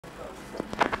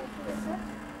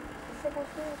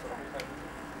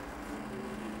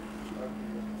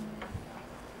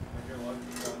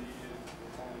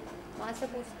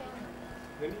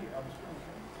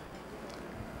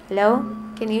Hello,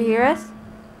 can you hear us?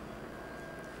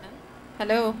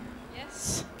 Hello.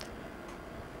 Yes.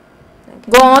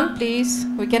 Okay. Go on, please.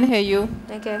 We can hear you.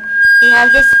 Okay. We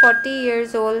have this 40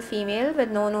 years old female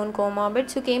with no known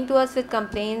comorbids who came to us with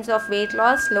complaints of weight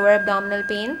loss, lower abdominal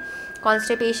pain,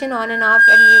 constipation on and off,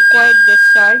 and required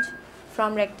discharge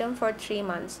from rectum for 3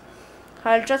 months.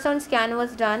 Her ultrasound scan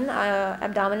was done,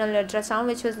 abdominal ultrasound,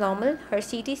 which was normal. Her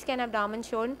CT scan abdomen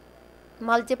showed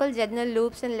multiple jejunal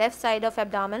loops in left side of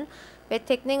abdomen with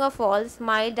thickening of walls,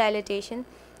 mild dilatation,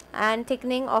 and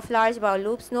thickening of large bowel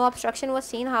loops. No obstruction was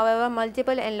seen. However,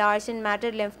 multiple enlarged and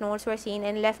matted lymph nodes were seen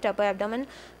in left upper abdomen,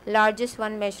 largest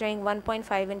one measuring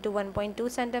 1.5 into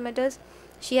 1.2 centimeters.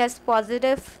 She has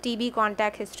positive TB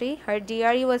contact history. Her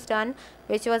DRE was done,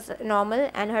 which was normal,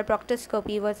 and her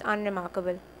proctoscopy was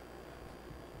unremarkable.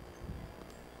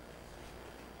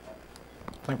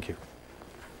 Thank you.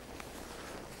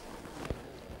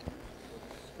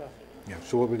 Yeah,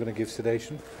 so what we're going to give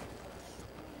sedation?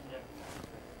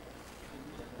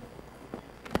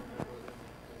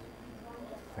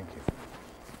 Thank you.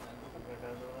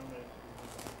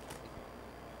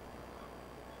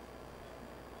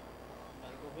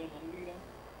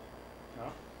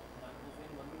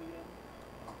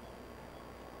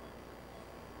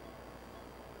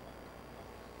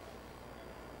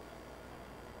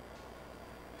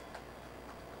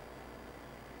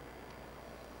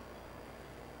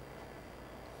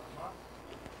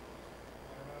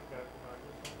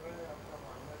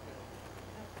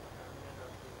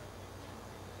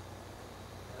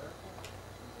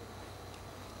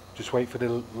 Just wait for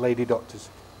the lady doctors.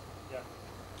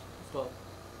 Stop.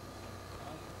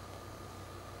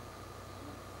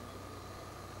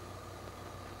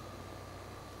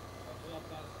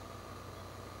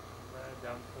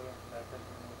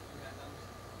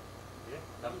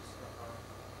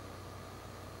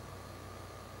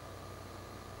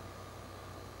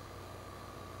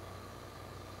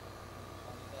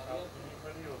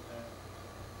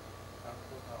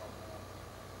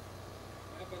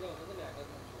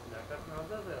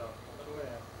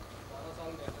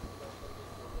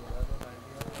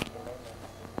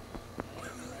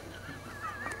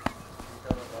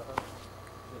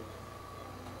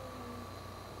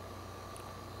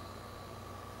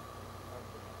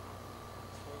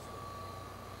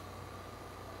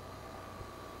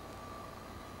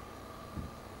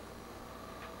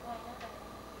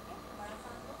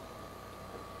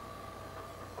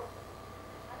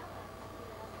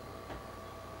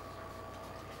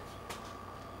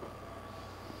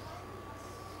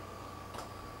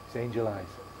 It's Angel Eyes.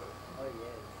 Oh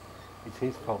yes. It's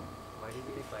his phone. Why did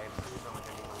you decide to do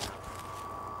something now?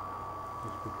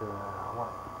 Just because I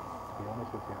want, to be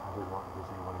honest with you, I always wanted to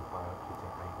see what his biopsy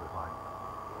technique was like.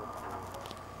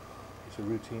 It's a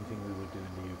routine thing we would do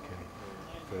in the UK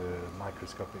for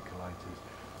microscopic colitis.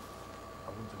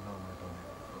 I wouldn't have known I'd done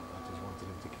it. I just wanted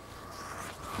him to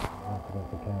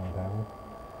calm down.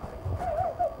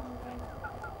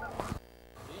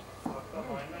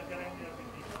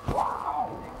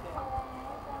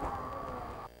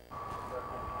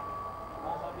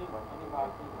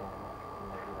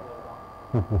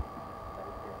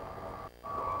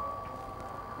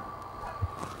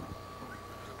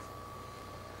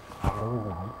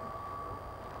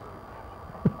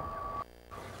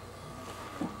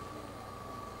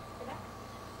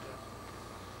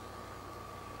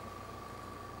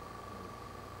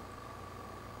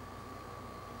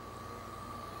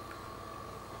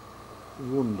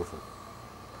 Wonderful.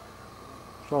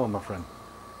 So, my friend.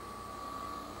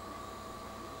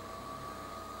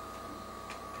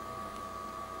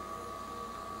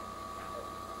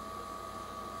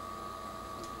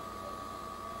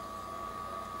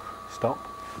 Stop.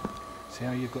 See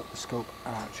how you've got the scope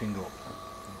arching up.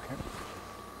 Okay.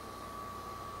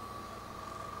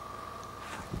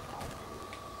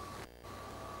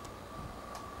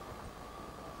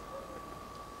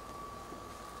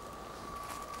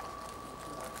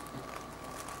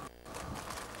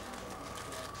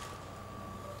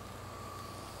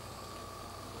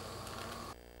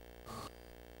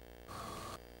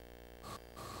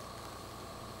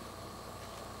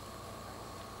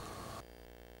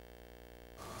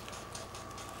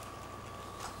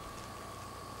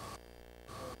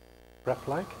 Prep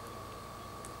like?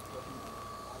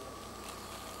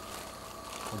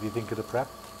 What do you think of the prep?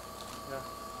 Yeah.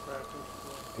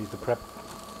 He's the prep.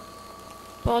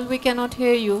 Paul, we cannot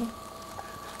hear you.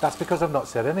 That's because I've not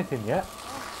said anything yet.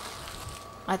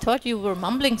 I thought you were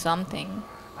mumbling something.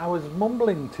 I was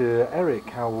mumbling to Eric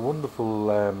how wonderful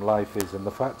life is, and the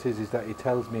fact is that he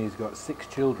tells me he's got 6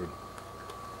 children.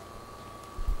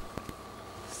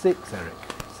 6, Eric.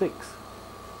 6.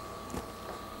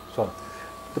 So,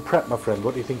 the prep, my friend,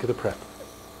 what do you think of the prep?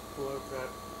 Poor prep.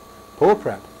 Poor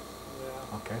prep?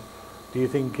 Yeah. Okay. Do you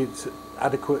think it's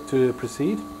adequate to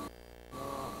proceed?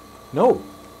 No, No?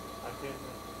 I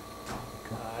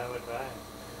didn't. I have a try.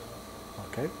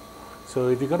 Okay. So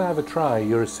if you're going to have a try,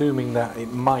 you're assuming that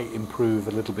it might improve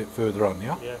a little bit further on,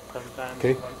 yeah? Yeah, sometimes.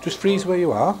 Okay. once Just you freeze go- where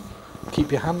you are.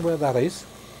 Keep your hand where that is.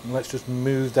 And let's just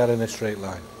move that in a straight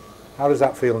line. How does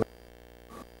that feel?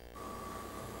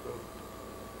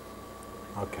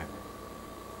 Okay.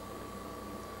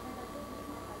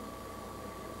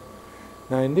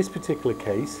 Now in this particular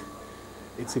case,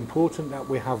 it's important that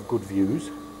we have good views.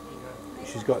 Yeah.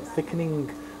 She's got thickening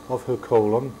of her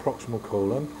colon, proximal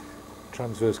colon,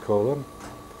 transverse colon.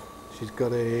 She's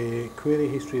got a query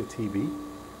history of TB,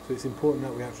 so it's important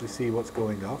that we actually see what's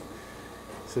going off.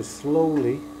 So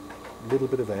slowly, a little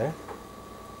bit of air.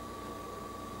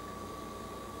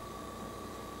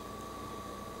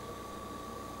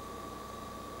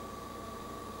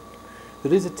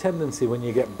 There is a tendency when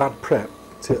you get bad prep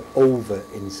to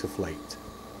over-insufflate.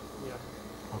 Yeah.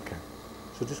 Okay,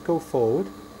 so just go forward,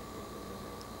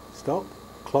 stop,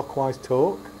 clockwise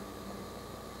torque,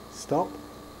 stop,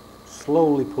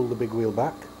 slowly pull the big wheel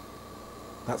back,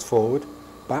 that's forward,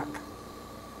 back,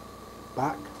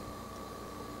 back,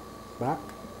 back,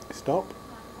 stop,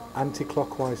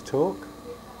 anti-clockwise torque,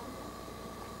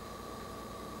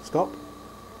 stop,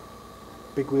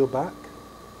 big wheel back,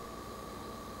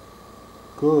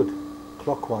 good,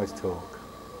 clockwise torque,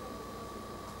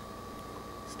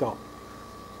 stop,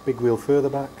 big wheel further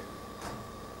back,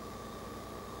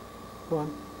 go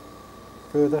on,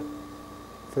 further,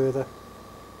 further,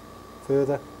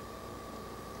 further,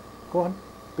 go on,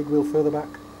 big wheel further back,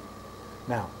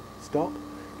 now stop.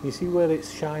 Can you see where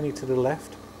it's shiny to the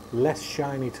left, less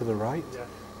shiny to the right? Yeah.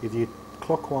 If you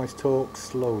clockwise torque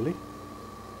slowly,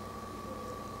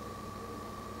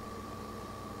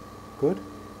 good,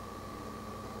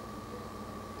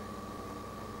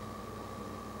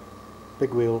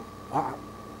 big wheel,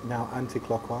 now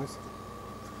anti-clockwise.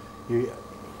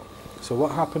 So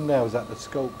what happened there was that the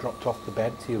scope dropped off the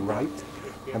bed to your right,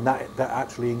 and that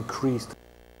actually increased.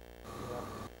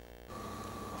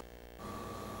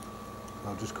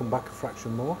 I'll just come back a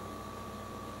fraction more.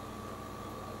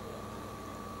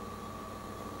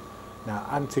 Now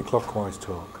anti-clockwise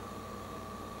torque.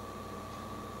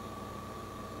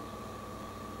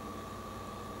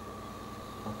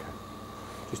 Okay.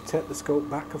 Just take the scope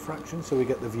back a fraction so we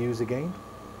get the views again.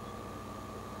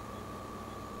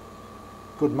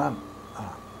 Good man.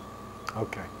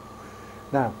 Okay.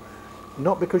 Now,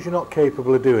 not because you're not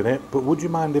capable of doing it, but would you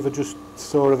mind if I just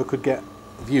saw if I could get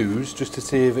views just to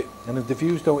see if it, and if the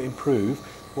views don't improve,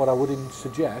 what I would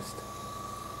suggest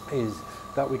is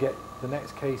that we get the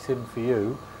next case in for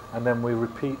you and then we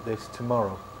repeat this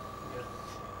tomorrow, Yeah.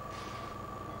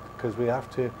 because we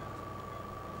have to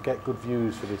get good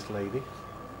views for this lady.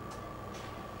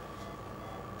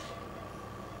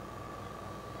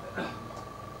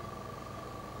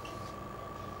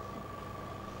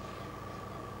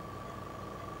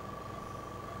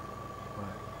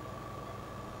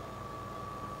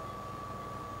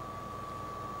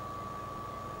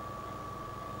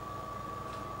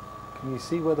 Can you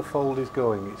see where the fold is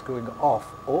going? It's going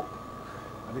off, up,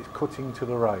 and it's cutting to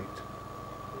the right.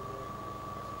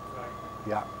 Right.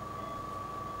 Yeah.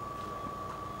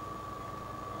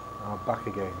 Now back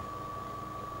again.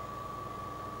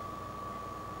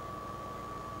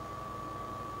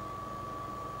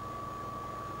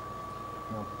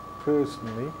 Now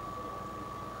personally,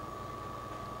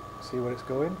 see where it's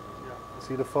going? Yeah.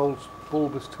 See the folds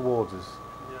bulbous towards us.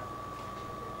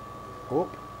 Yeah.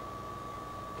 Up.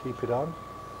 Keep it on,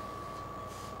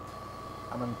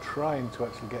 and I'm trying to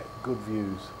actually get good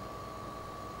views.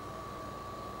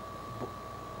 But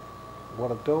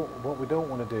what we don't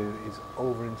want to do is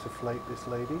over-insufflate this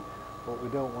lady. What we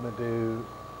don't want to do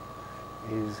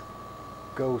is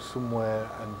go somewhere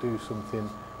and do something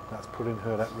that's putting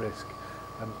her at risk.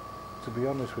 And to be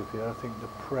honest with you, I think the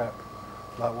prep,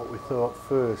 like what we thought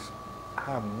first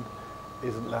hand,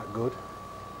 isn't that good.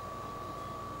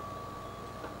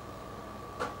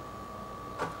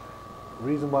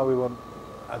 Reason why we want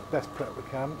as best prep we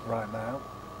can right now,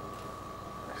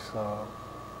 so,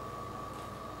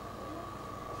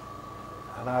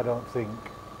 and I don't think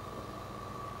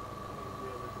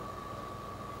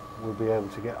we'll be able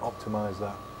to optimize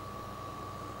that.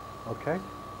 Okay?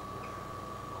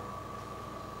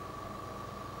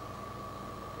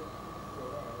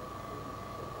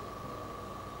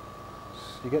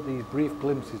 you get these brief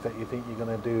glimpses that you think you're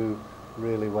going to do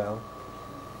really well,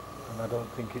 and I don't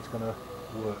think it's going to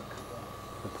work,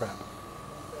 the prep.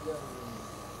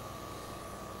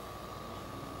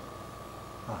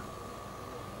 No.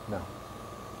 No.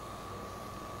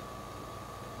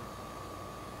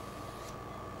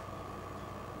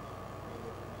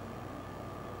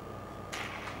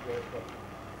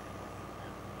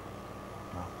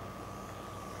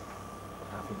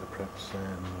 I think the prep's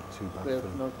too bad Prep for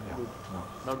him. not Yeah, good. no.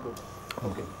 Not good.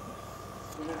 Okay.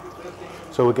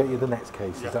 So we'll get you the next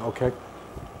case, Yeah. is that okay?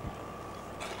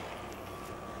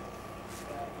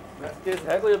 Next case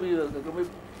है कोई अभी क्योंकि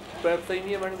pipe सही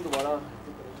नहीं है madam दोबारा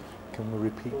Can we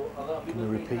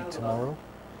repeat tomorrow?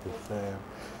 With,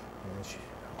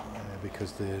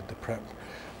 because the prep,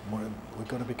 what we've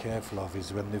got to be careful of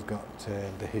is when they've got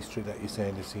the history that you're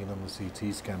saying they've seen on the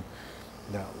CT scan,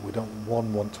 that we don't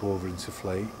want to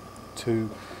overinflate. Two,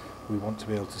 we want to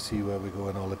be able to see where we're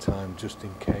going all the time, just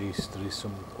in case there is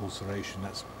some ulceration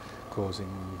that's causing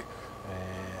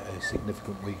a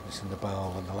significant weakness in the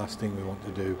bowel, and the last thing we want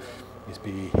to do is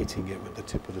be hitting it with the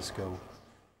tip of the scope.